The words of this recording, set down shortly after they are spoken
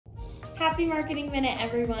Happy Marketing Minute,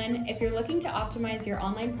 everyone! If you're looking to optimize your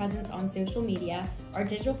online presence on social media, our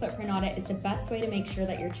digital footprint audit is the best way to make sure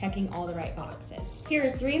that you're checking all the right boxes. Here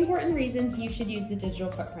are 3 important reasons you should use the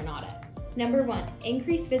digital footprint audit. Number 1,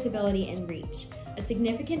 increase visibility and reach. A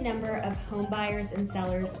significant number of home buyers and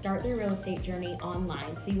sellers start their real estate journey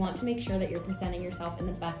online, so you want to make sure that you're presenting yourself in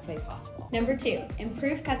the best way possible. Number 2,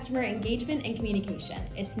 improve customer engagement and communication.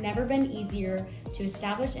 It's never been easier to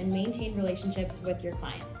establish and maintain relationships with your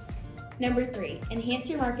clients. Number 3,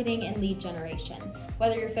 enhance your marketing and lead generation.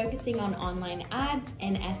 Whether you're focusing on online ads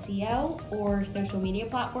and SEO or social media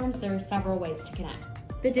platforms, there are several ways to connect.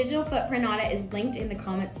 The digital footprint audit is linked in the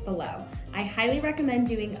comments below. I highly recommend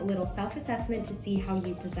doing a little self-assessment to see how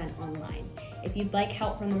you present online. If you'd like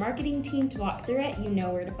help from the marketing team to walk through it, you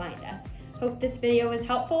know where to find us. Hope this video was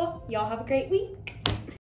helpful. Y'all have a great week.